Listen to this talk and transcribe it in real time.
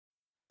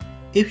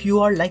If you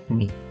are like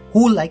me,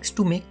 who likes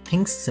to make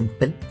things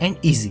simple and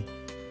easy,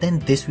 then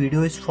this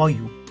video is for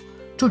you.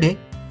 Today,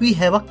 we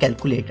have a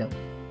calculator,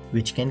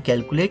 which can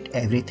calculate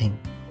everything.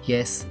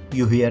 Yes,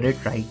 you hear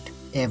it right,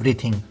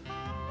 everything.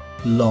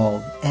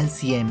 Log,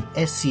 LCM,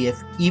 HCF,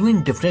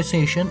 even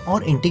differentiation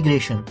or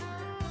integration.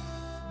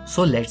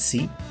 So let's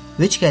see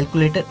which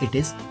calculator it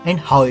is and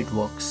how it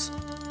works.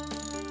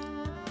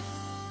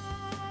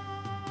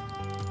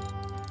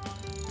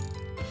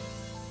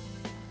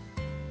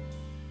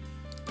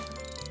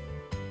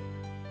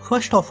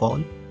 First of all,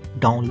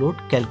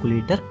 download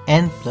Calculator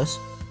N+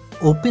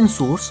 open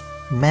source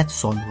math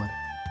solver.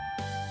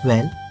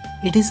 Well,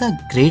 it is a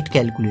great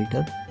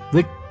calculator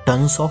with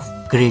tons of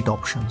great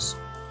options.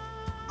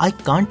 I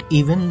can't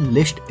even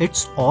list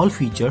its all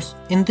features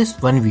in this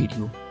one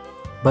video,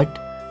 but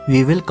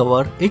we will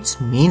cover its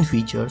main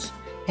features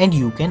and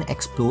you can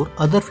explore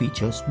other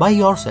features by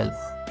yourself.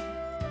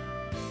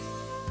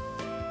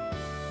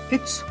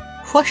 Its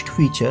first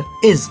feature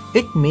is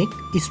it makes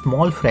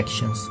small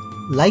fractions.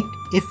 Like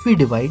if we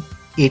divide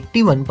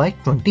 81 by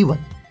 21,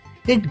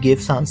 it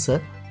gives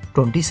answer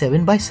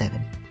 27 by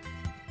 7.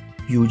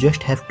 You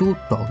just have to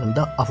toggle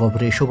the above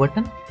ratio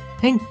button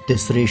and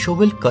this ratio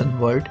will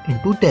convert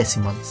into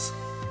decimals.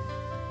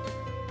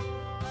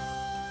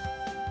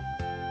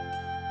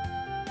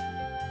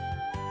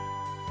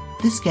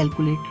 This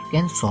calculator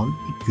can solve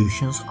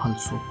equations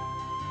also.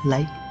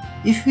 Like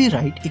if we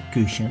write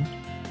equation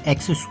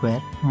x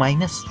square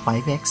minus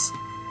 5x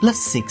plus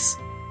 6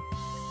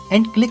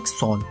 and click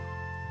solve.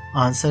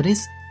 Answer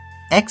is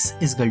x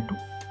is equal to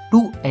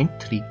 2 and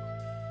 3.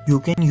 You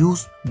can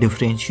use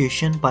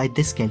differentiation by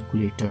this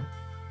calculator.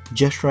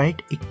 Just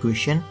write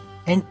equation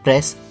and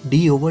press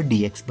d over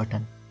dx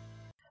button.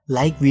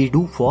 Like we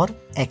do for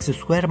x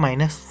square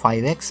minus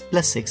 5x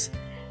plus 6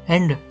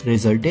 and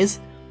result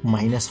is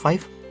minus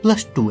 5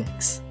 plus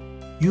 2x.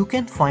 You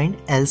can find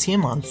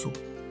LCM also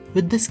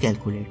with this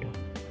calculator.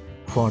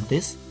 For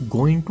this,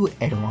 go into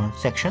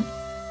advanced section,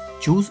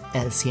 choose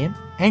LCM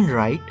and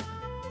write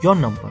your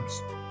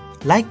numbers.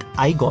 Like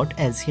I got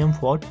LCM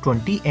for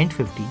 20 and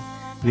 50,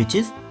 which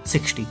is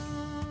 60.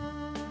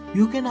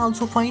 You can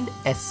also find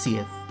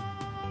HCF,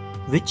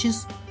 which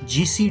is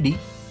GCD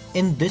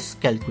in this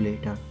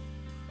calculator.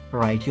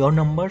 Write your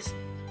numbers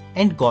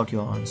and got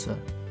your answer.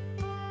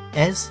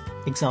 As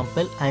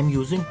example, I am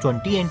using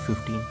 20 and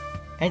 15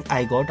 and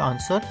I got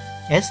answer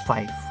as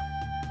 5.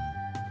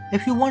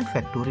 If you want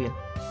factorial,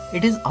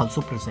 it is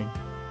also present.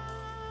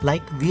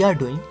 Like we are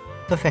doing,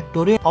 the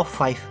factorial of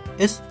 5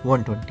 is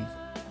 120.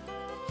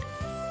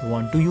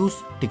 Want to use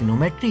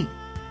trigonometry?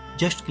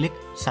 Just click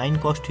sin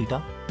cos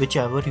theta,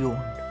 whichever you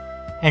want,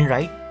 and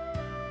write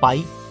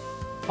pi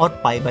or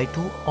pi by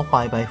 2 or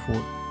pi by 4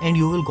 and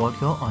you will got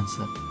your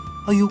answer.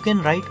 Or you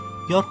can write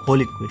your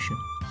whole equation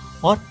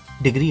or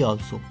degree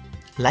also,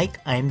 like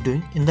I am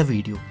doing in the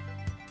video.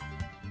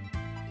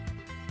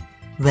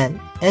 Well,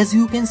 as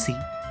you can see,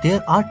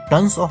 there are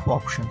tons of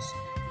options,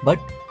 but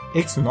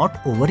it's not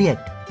over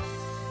yet.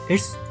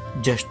 It's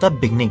just the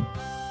beginning,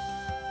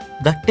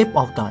 the tip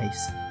of the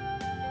ice.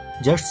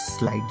 Just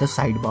slide the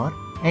sidebar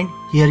and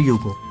here you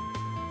go.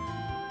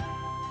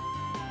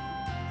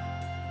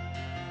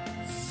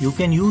 You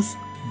can use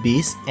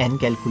base n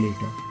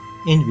calculator,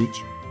 in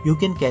which you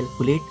can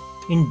calculate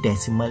in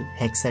decimal,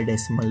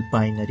 hexadecimal,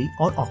 binary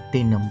or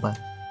octane number.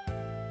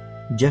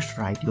 Just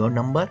write your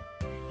number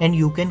and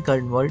you can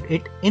convert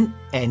it in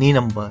any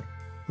number.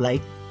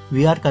 Like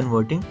we are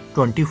converting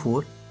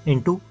 24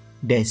 into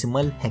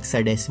decimal,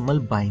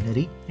 hexadecimal,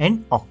 binary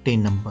and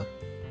octane number.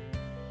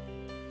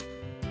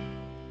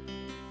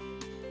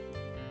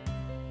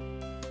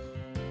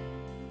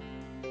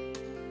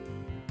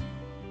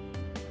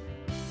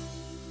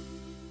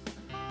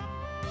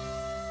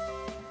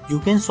 You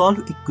can solve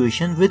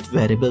equation with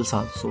variables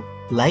also,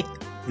 like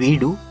we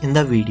do in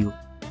the video.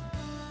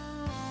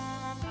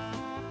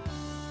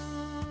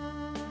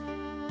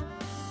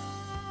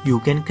 You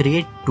can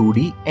create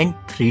 2D and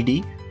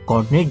 3D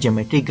coordinate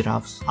geometry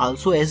graphs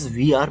also, as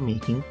we are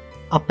making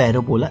a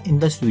parabola in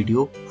this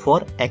video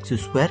for x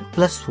square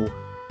plus 4.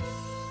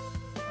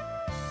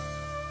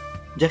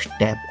 Just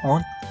tap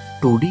on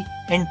 2D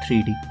and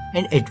 3D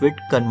and it will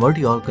convert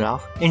your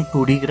graph in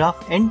 2D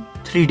graph and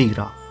 3D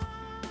graph.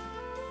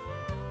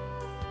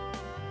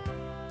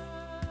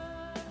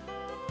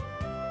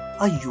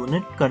 A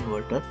unit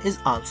converter is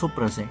also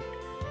present,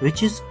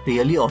 which is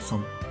really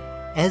awesome.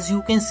 As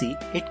you can see,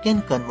 it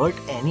can convert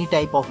any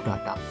type of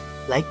data.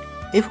 Like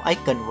if I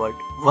convert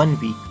 1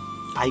 week,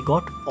 I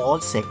got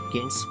all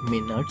seconds,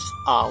 minutes,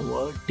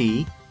 hour,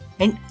 day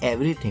and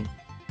everything.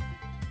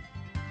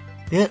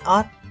 There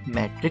are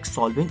matrix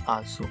solving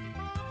also.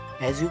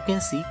 As you can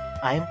see,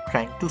 I am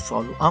trying to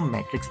solve a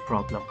matrix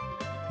problem.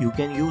 You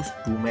can use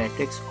 2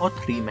 matrix or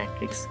 3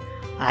 matrix.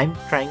 I am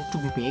trying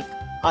to make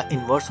an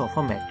inverse of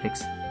a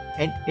matrix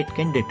and it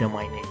can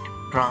determine it.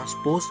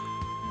 Transpose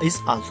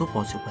is also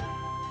possible.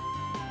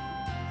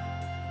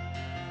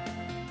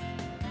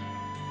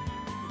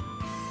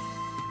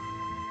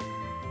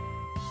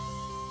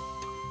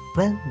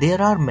 Well, there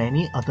are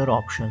many other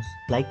options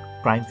like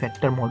prime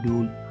factor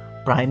module,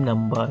 prime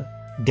number,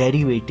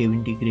 derivative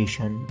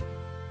integration,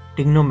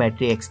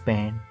 trigonometry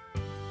expand,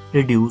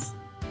 reduce,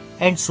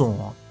 and so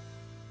on.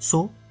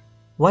 So,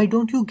 why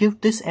don't you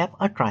give this app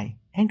a try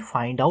and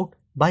find out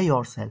by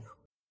yourself?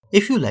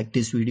 If you like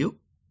this video,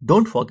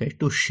 don't forget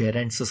to share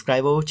and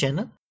subscribe our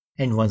channel.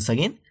 And once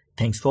again,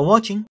 thanks for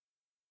watching.